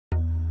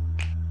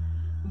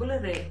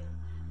Bulare.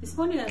 This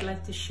morning I'd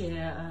like to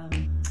share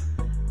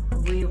a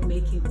way of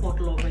making pot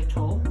lovo at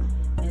home,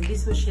 and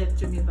this was shared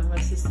to me by my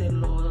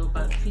sister-in-law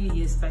about a few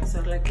years back, so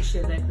I'd like to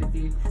share that with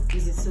you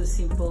because it's so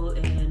simple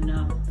and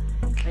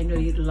I know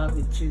you'd love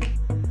it too.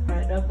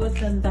 Alright, I've got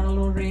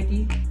ndalo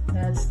ready.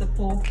 That's the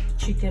pork,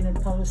 chicken and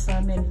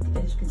palusami, and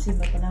as you can see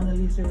my banana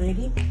leaves are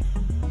ready.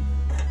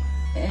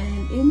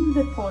 And in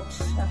the pot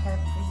I have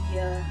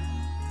the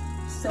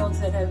stones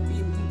that have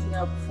been heated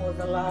up for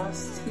the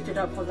last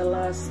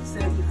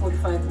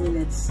 30-45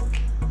 minutes,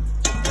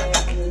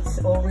 and it's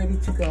all ready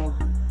to go.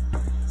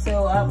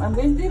 So I'm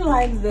going to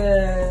line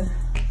the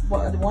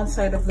one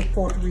side of the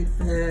pot with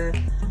the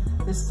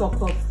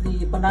stalk of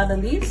the banana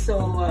leaves. So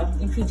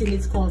in Fijian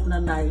it's called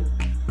nanai,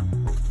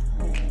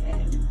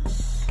 and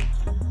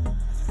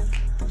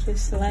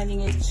just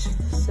lining it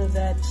so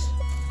that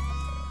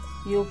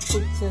you'll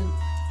put the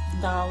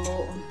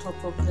ndalo on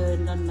top of the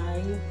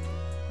nanai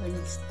when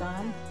it's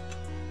done.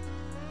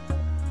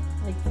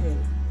 Okay,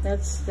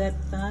 that's that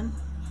done.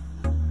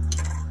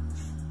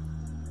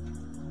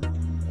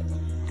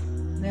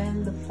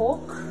 Then the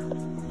pork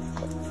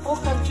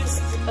I've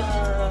just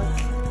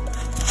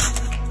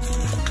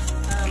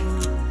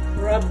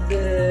rubbed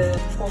the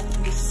pork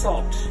with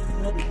salt,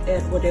 not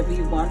add whatever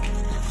you want,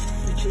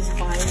 which is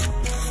fine,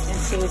 and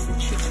so is the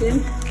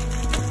chicken.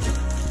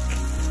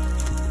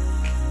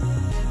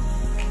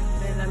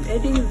 Then I'm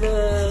adding the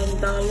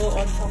ndalo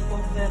on top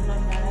of the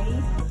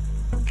nanai.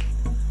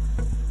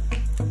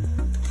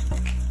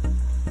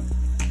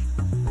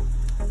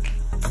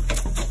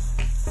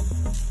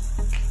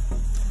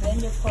 Then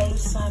the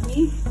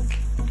palusami.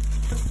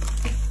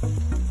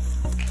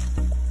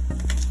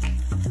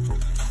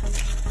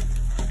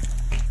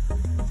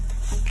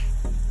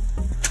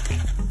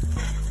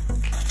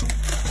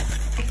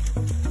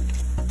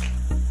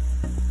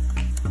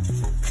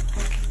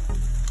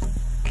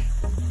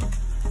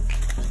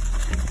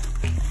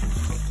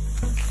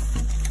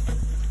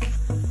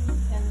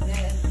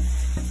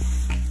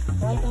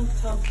 Right on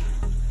top,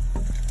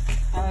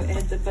 I'll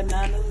add the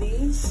banana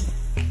leaves.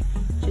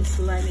 Just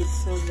line it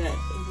so that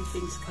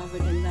everything's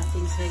covered and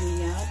nothing's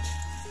hanging out.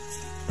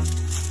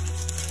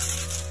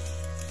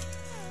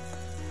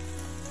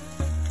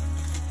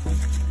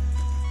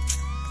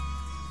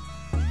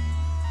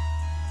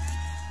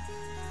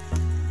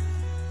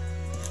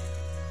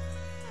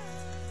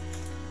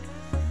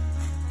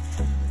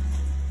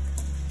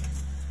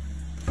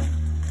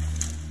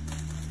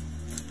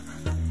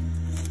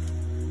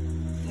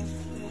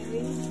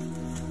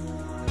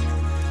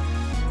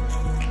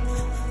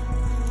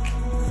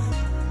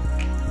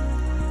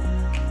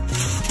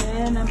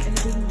 And I'm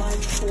adding my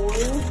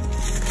foil.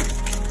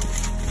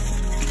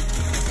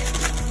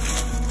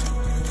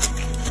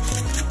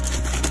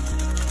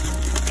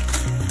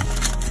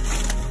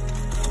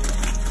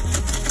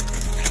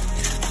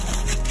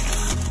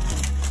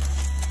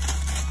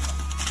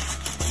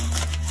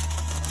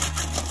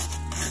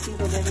 See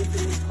that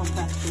everything is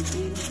compacted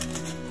in,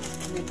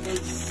 and it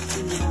makes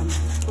the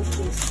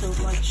cooking so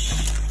much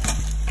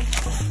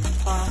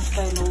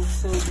faster, and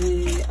also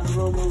the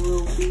aroma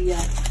will be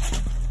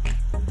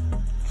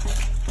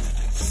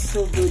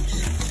so good.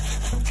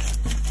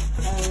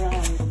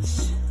 Alright,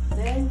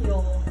 then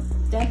your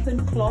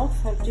dampened cloth,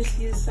 I've just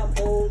used some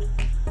old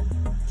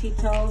tea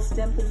towels,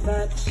 dampen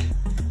that,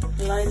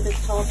 line the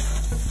top.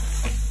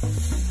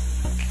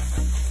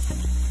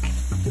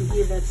 You can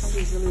hear that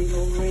sizzling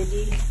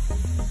already.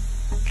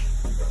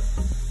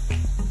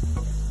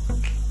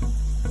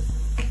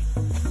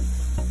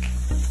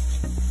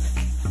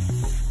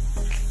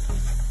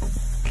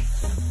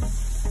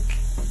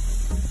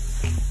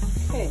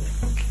 Okay.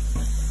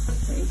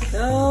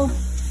 Go,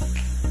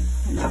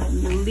 and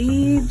then the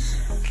lid,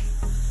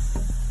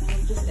 and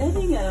I'm just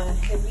adding a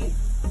heavy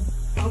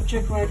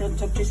object right on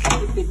top just to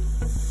keep it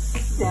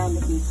down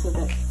a bit so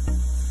that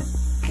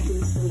at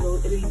least the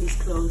lid is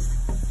closed,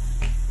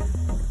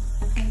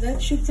 and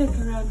that should take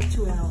around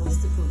 2 hours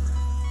to cook.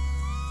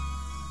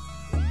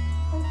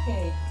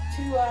 Okay,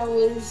 2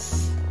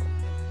 hours.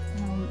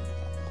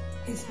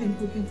 It's been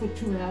cooking for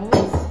 2 hours,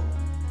 so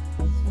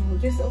we'll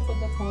just open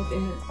the pot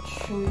and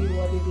show you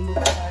what it looks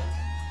like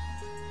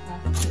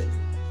after 2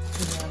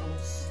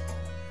 hours.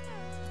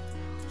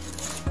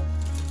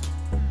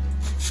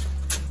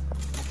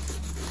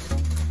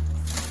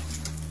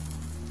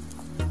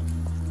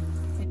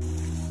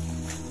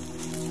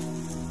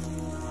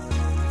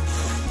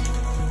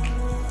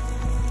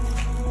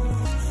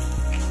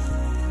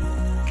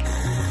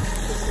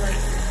 Just like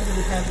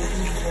we have it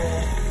in the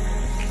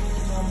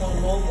normal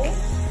lovo.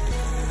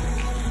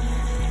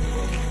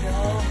 There we go.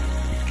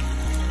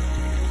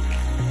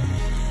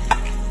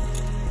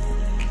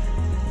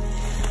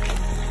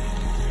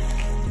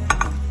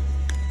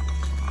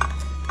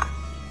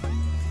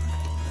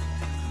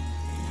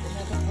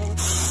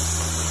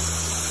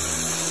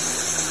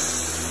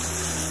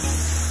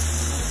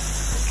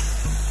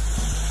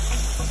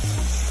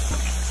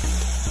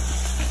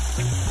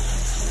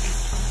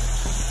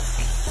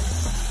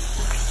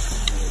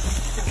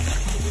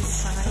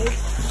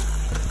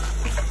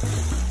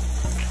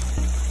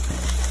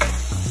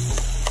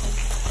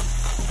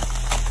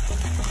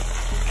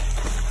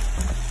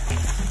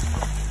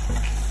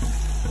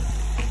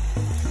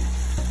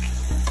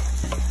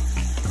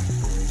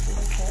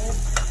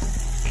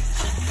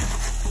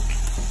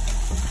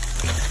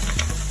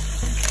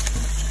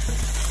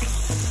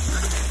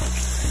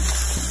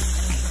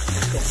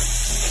 chicken.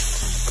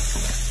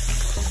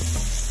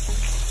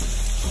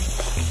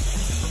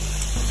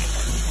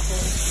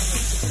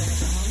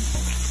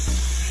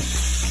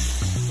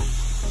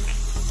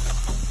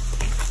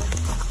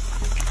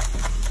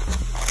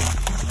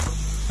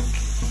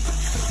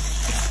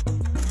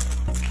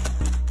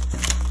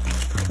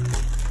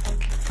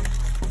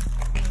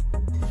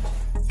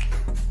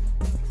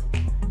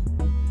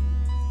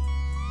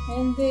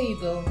 And there you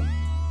go.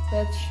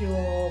 That's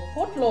your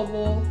pot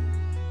lovo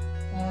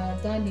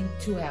done in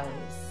 2 hours.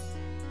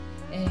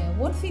 And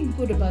one thing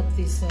good about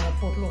this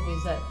pot lovo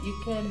is that you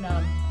can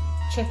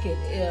check it.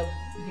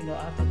 You know,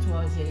 after 2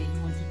 hours, you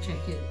want to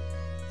check it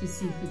to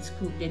see if it's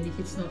cooked. And if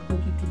it's not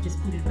cooked, you can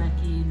just put it back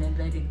in and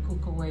let it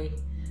cook away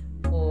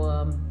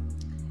for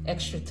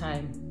extra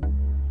time.